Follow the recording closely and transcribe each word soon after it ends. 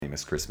name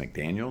is Chris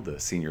McDaniel, the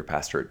senior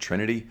pastor at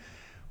Trinity.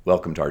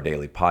 Welcome to our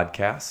daily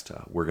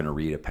podcast. We're going to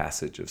read a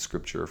passage of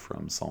scripture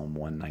from Psalm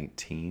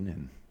 119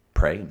 and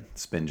pray and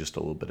spend just a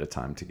little bit of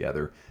time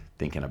together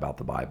thinking about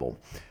the Bible.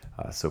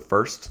 So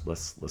first,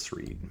 let's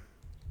read.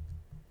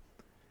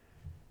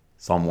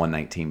 Psalm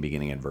 119,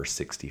 beginning in verse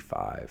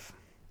 65.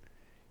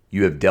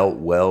 You have dealt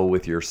well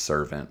with your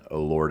servant,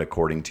 O Lord,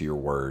 according to your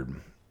word.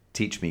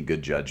 Teach me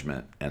good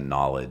judgment and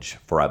knowledge,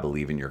 for I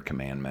believe in your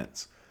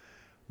commandments.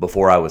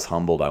 Before I was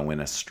humbled, I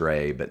went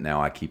astray, but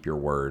now I keep your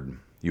word.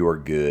 You are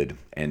good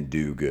and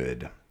do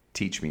good.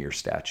 Teach me your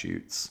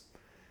statutes.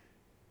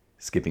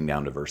 Skipping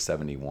down to verse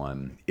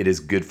 71. It is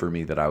good for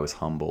me that I was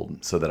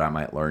humbled, so that I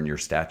might learn your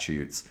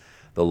statutes.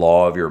 The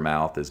law of your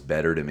mouth is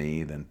better to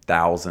me than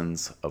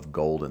thousands of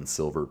gold and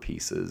silver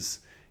pieces.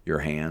 Your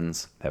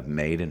hands have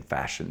made and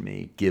fashioned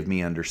me. Give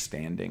me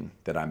understanding,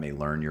 that I may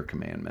learn your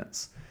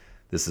commandments.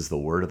 This is the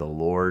word of the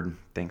Lord.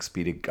 Thanks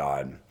be to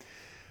God.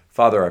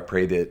 Father, I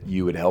pray that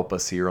you would help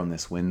us here on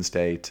this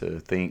Wednesday to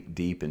think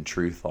deep and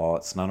true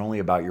thoughts, not only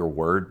about your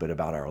word, but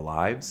about our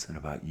lives and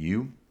about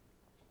you.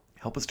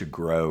 Help us to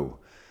grow.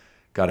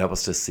 God, help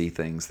us to see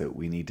things that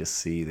we need to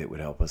see that would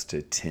help us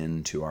to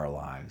tend to our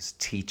lives.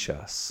 Teach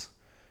us,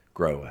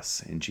 grow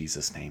us. In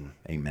Jesus' name,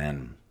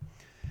 amen.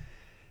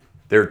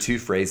 There are two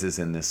phrases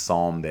in this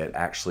psalm that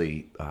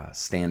actually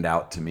stand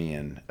out to me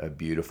in a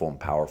beautiful and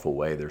powerful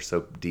way. They're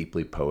so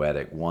deeply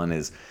poetic. One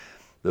is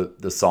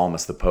the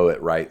psalmist, the poet,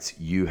 writes,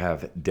 you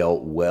have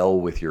dealt well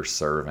with your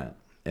servant.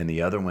 And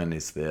the other one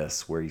is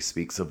this, where he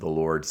speaks of the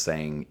Lord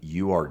saying,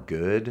 you are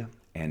good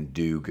and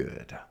do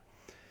good.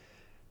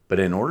 But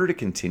in order to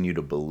continue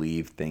to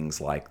believe things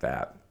like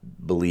that,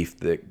 belief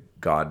that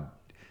God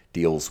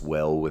deals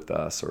well with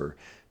us, or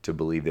to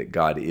believe that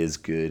God is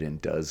good and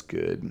does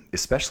good,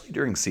 especially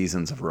during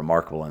seasons of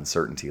remarkable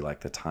uncertainty like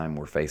the time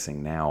we're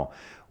facing now,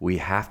 we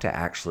have to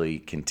actually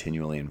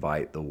continually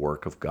invite the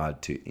work of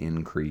God to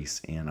increase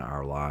in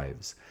our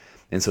lives.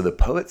 And so the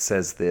poet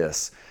says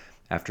this,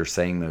 after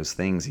saying those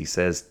things, he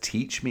says,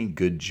 teach me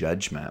good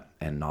judgment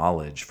and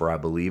knowledge, for I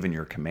believe in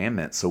your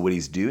commandments. So what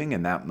he's doing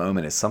in that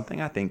moment is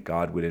something I think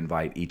God would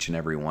invite each and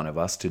every one of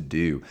us to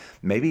do,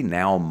 maybe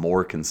now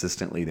more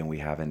consistently than we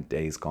have in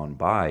days gone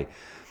by.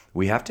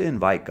 We have to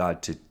invite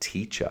God to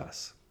teach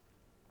us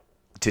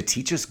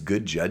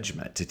good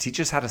judgment, to teach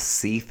us how to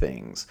see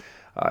things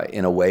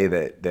in a way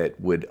that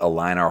would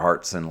align our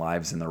hearts and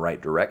lives in the right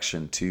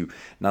direction, to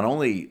not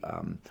only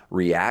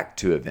react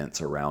to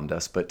events around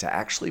us, but to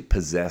actually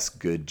possess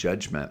good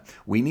judgment.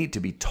 We need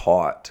to be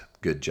taught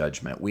good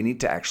judgment. We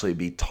need to actually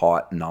be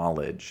taught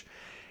knowledge.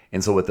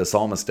 And so what the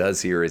psalmist does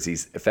here is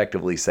he's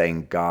effectively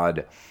saying,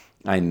 God,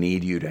 I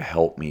need you to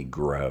help me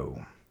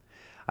grow.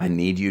 I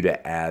need you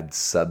to add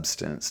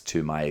substance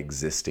to my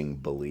existing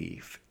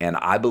belief. And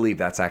I believe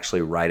that's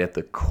actually right at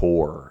the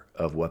core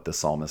of what the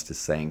psalmist is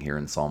saying here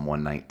in Psalm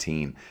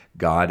 119.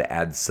 God,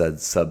 add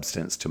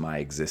substance to my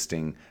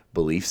existing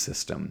belief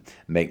system.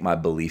 Make my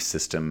belief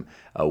system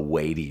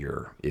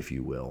weightier, if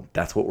you will.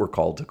 That's what we're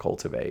called to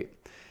cultivate.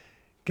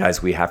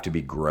 Guys, we have to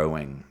be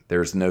growing.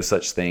 There's no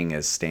such thing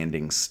as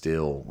standing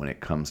still when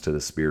it comes to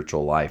the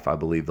spiritual life. I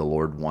believe the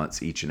Lord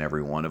wants each and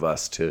every one of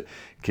us to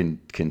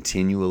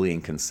continually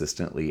and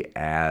consistently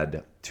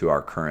add to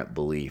our current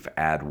belief,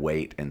 add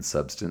weight and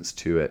substance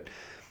to it.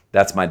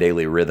 That's my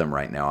daily rhythm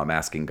right now. I'm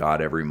asking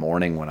God every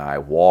morning when I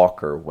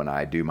walk or when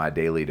I do my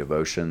daily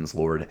devotions,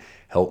 Lord,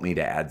 help me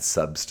to add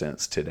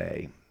substance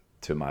today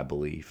to my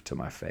belief, to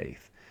my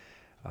faith.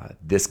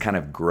 This kind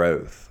of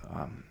growth,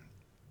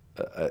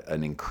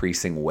 an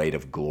increasing weight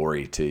of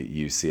glory, to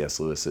use C.S.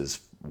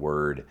 Lewis's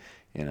word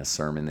in a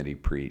sermon that he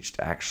preached,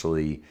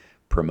 actually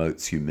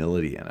promotes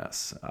humility in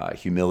us.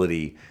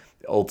 Humility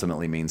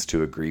ultimately means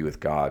to agree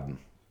with God.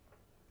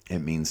 It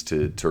means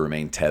to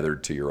remain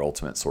tethered to your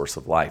ultimate source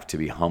of life. To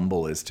be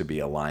humble is to be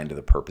aligned to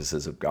the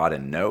purposes of God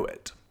and know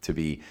it.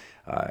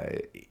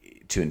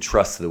 To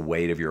entrust the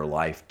weight of your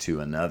life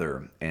to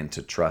another, and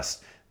to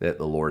trust that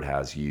the Lord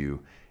has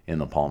you in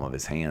the palm of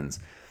his hands.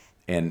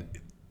 And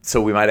so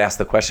we might ask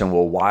the question,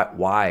 well,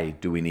 why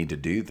do we need to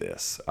do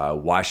this?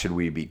 Why should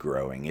we be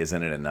growing?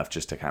 Isn't it enough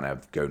just to kind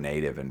of go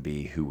native and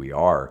be who we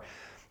are?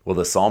 Well,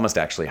 the psalmist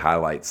actually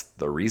highlights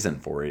the reason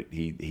for it.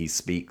 He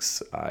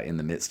speaks in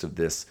the midst of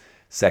this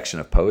section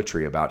of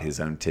poetry about his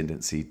own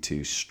tendency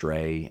to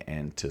stray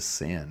and to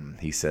sin.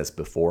 He says,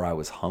 before I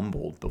was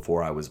humbled,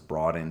 before I was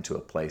brought into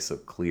a place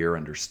of clear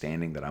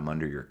understanding that I'm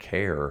under your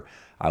care,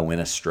 I went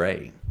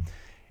astray.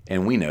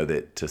 And we know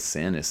that to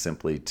sin is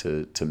simply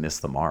to miss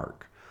the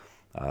mark.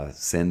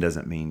 Sin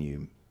doesn't mean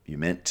you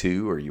meant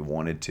to or you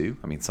wanted to.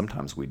 I mean,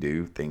 sometimes we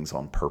do things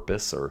on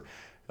purpose or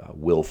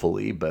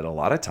willfully, but a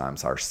lot of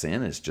times our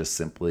sin is just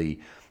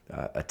simply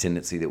a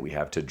tendency that we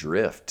have to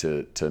drift,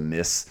 to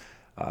miss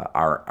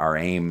our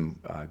aim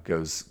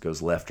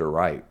goes left or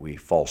right. We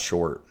fall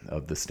short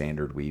of the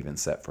standard we even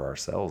set for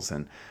ourselves.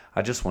 And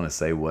I just want to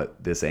say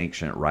what this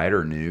ancient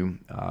writer knew,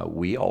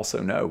 we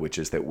also know, which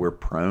is that we're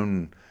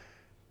prone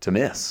to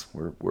miss.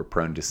 We're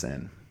prone to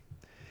sin.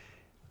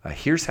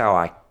 Here's how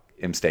I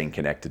am staying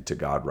connected to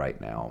God right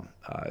now.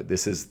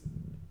 This is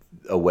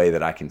a way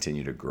that I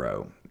continue to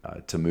grow,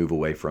 to move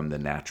away from the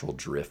natural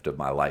drift of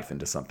my life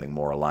into something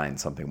more aligned,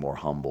 something more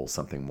humble,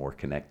 something more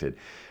connected.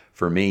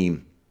 For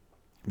me,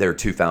 there are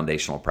two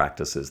foundational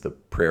practices, the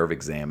prayer of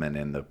examen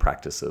and the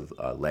practice of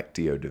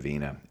lectio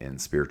divina in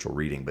spiritual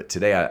reading. But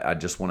today I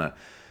just want to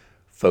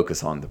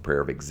focus on the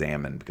prayer of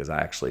examen, because I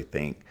actually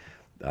think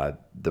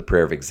the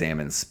prayer of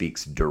examen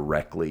speaks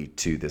directly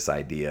to this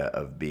idea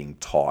of being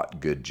taught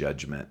good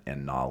judgment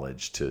and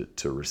knowledge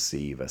to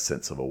receive a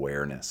sense of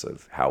awareness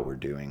of how we're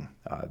doing.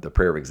 The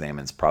prayer of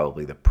examen is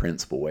probably the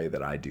principal way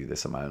that I do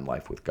this in my own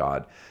life with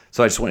God.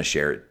 So I just want to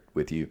share it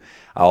with you.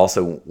 I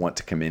also want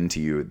to commend to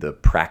you the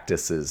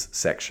practices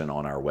section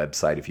on our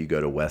website. If you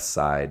go to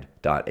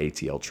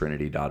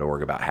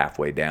westside.atltrinity.org, about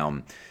halfway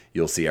down,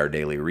 you'll see our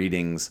daily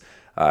readings.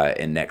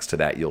 And next to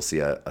that, you'll see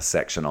a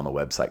section on the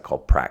website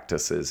called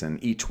Practices.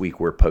 And each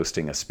week we're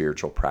posting a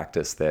spiritual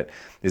practice that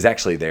is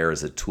actually there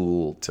as a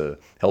tool to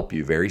help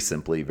you very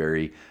simply,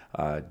 very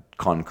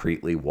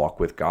concretely walk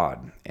with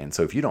God. And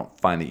so if you don't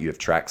find that you have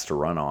tracks to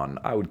run on,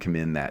 I would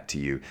commend that to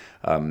you.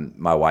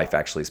 My wife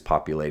actually is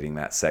populating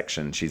that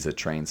section. She's a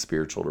trained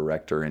spiritual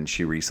director, and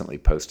she recently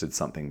posted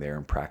something there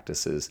in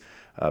Practices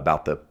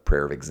about the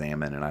prayer of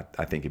examen. And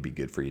I think it'd be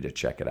good for you to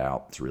check it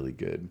out. It's really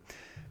good.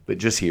 But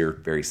just here,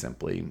 very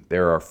simply,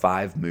 there are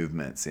 5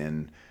 movements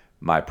in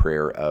my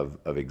prayer of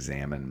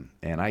examen.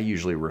 And I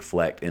usually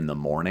reflect in the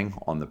morning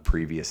on the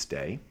previous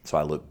day. So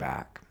I look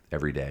back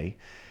every day.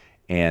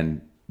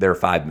 And there are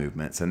 5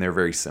 movements, and they're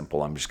very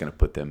simple. I'm just going to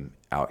put them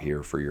out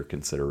here for your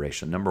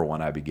consideration. Number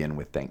 1, I begin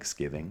with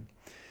thanksgiving.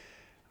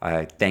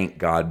 I thank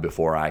God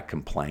before I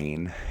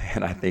complain.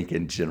 And I think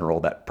in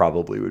general, that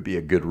probably would be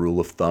a good rule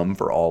of thumb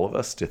for all of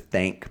us, to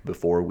thank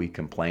before we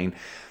complain.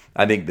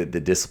 I think that the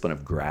discipline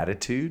of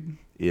gratitude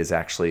is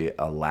actually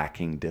a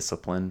lacking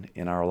discipline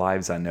in our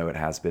lives. I know it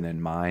has been in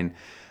mine.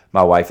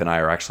 My wife and I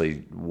are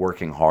actually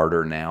working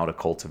harder now to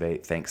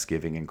cultivate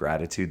thanksgiving and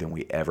gratitude than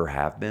we ever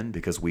have been,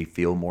 because we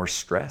feel more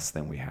stress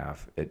than we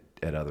have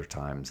at other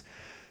times.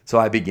 So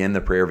I begin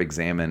the prayer of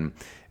examen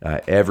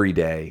every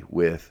day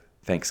with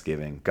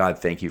thanksgiving. God,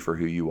 thank you for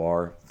who you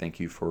are.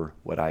 Thank you for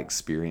what I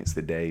experienced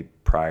the day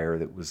prior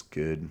that was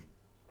good.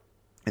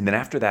 And then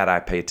after that, I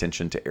pay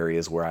attention to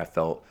areas where I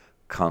felt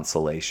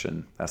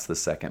consolation. That's the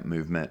second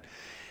movement.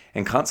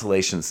 And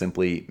consolation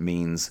simply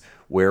means,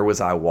 where was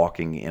I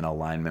walking in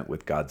alignment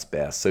with God's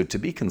best? So to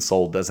be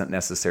consoled doesn't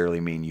necessarily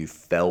mean you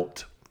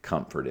felt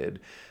comforted.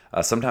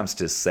 Sometimes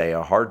to say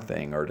a hard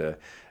thing or to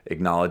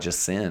acknowledge a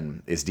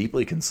sin is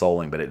deeply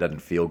consoling, but it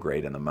doesn't feel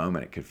great in the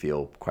moment. It could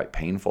feel quite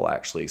painful,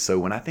 actually. So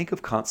when I think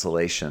of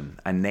consolation,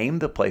 I name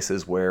the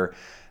places where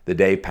in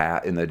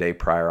the day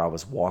prior I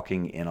was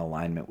walking in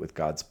alignment with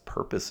God's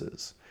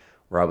purposes,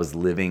 where I was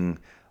living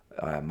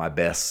my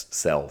best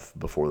self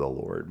before the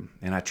Lord.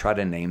 And I try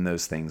to name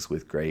those things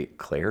with great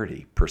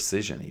clarity,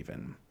 precision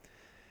even.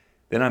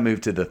 Then I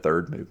move to the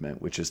third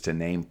movement, which is to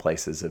name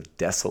places of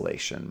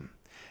desolation.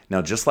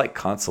 Now, just like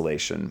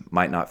consolation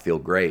might not feel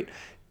great,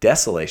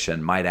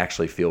 desolation might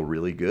actually feel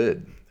really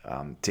good.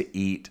 To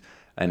eat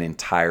an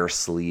entire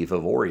sleeve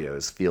of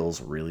Oreos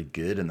feels really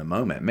good in the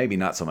moment. Maybe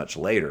not so much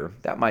later.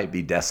 That might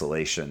be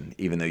desolation,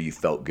 even though you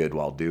felt good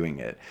while doing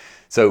it.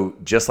 So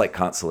just like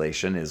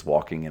consolation is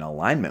walking in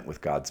alignment with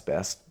God's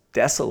best,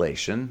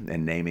 desolation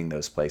and naming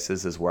those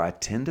places is where I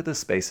tend to the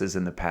spaces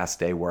in the past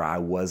day where I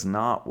was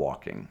not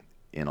walking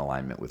in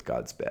alignment with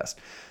God's best.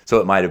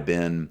 So it might have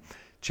been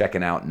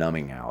checking out,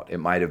 numbing out. It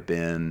might have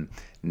been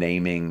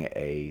naming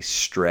a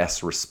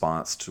stress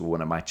response to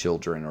one of my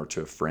children or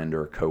to a friend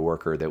or a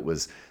coworker that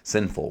was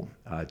sinful.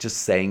 Just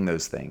saying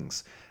those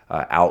things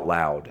out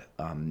loud,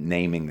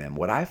 naming them.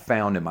 What I've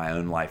found in my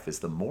own life is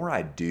the more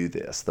I do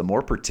this, the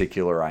more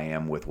particular I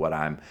am with what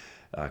I'm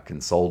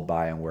consoled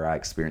by and where I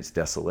experience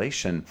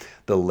desolation,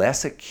 the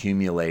less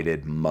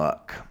accumulated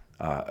muck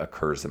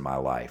occurs in my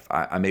life.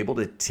 I'm able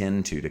to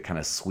tend to kind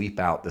of sweep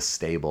out the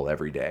stable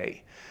every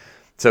day.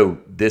 So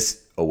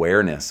this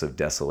awareness of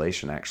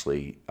desolation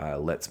actually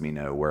lets me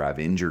know where I've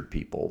injured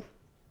people,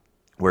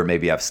 where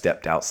maybe I've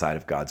stepped outside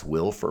of God's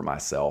will for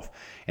myself.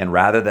 And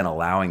rather than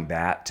allowing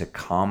that to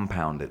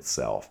compound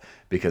itself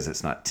because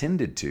it's not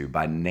tended to,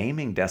 by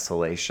naming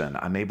desolation,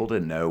 I'm able to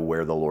know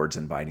where the Lord's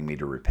inviting me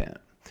to repent.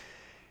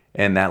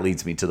 And that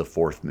leads me to the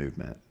fourth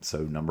movement. So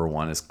number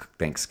 1 is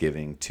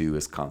thanksgiving, 2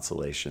 is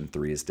consolation,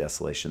 3 is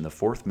desolation. The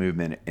fourth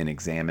movement in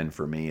examen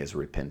for me is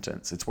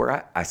repentance. It's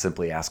where I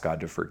simply ask God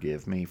to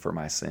forgive me for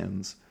my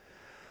sins.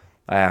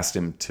 I asked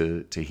him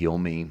to heal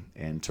me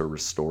and to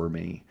restore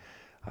me.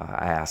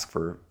 I ask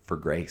for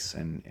grace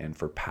and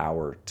for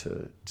power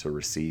to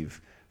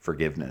receive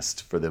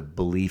forgiveness, for the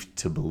belief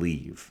to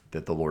believe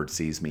that the Lord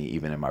sees me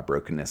even in my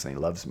brokenness and he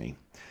loves me.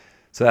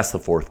 So that's the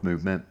fourth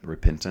movement,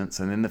 repentance.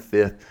 And then the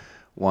fifth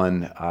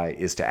one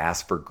is to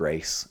ask for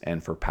grace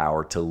and for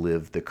power to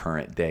live the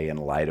current day in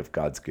light of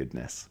God's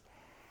goodness.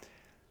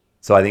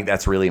 So I think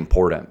that's really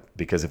important,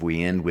 because if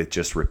we end with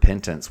just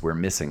repentance, we're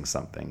missing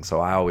something. So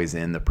I always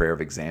end the prayer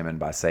of examen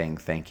by saying,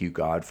 thank you,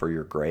 God, for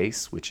your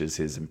grace, which is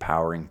his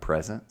empowering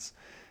presence.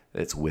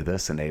 that's with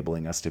us,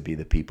 enabling us to be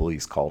the people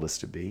he's called us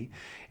to be,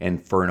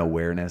 and for an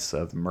awareness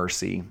of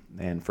mercy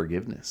and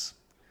forgiveness.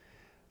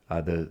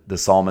 The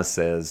psalmist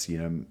says,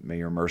 may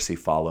your mercy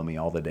follow me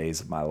all the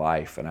days of my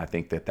life. And I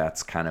think that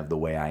that's kind of the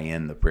way I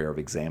end the prayer of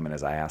examine,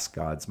 as I ask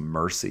God's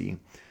mercy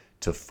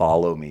to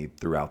follow me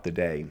throughout the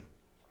day.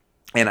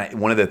 And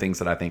one of the things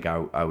that I think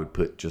I would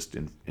put just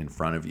in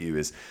front of you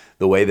is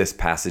the way this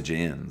passage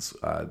ends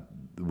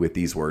with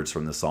these words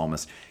from the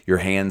psalmist. Your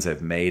hands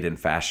have made and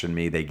fashioned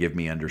me. They give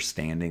me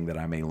understanding that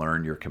I may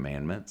learn your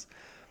commandments.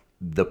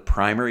 The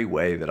primary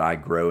way that I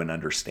grow in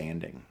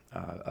understanding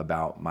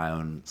about my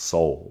own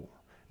soul.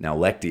 Now,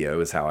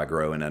 lectio is how I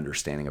grow in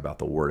understanding about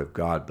the Word of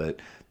God,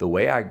 but the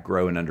way I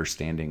grow in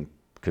understanding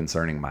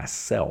concerning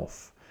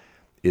myself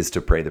is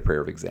to pray the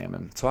prayer of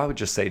examine. So I would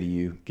just say to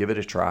you, give it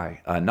a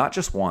try. Not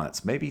just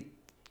once, maybe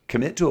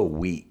commit to a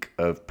week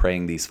of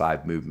praying these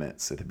 5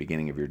 movements at the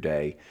beginning of your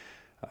day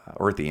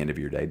or at the end of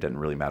your day. It doesn't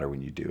really matter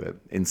when you do it.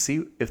 And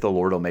see if the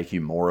Lord will make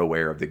you more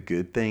aware of the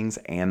good things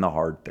and the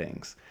hard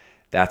things.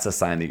 That's a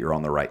sign that you're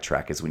on the right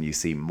track, is when you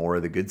see more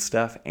of the good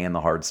stuff and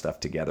the hard stuff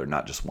together,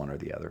 not just one or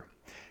the other.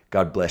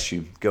 God bless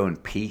you. Go in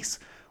peace.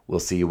 We'll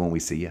see you when we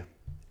see you.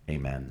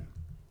 Amen.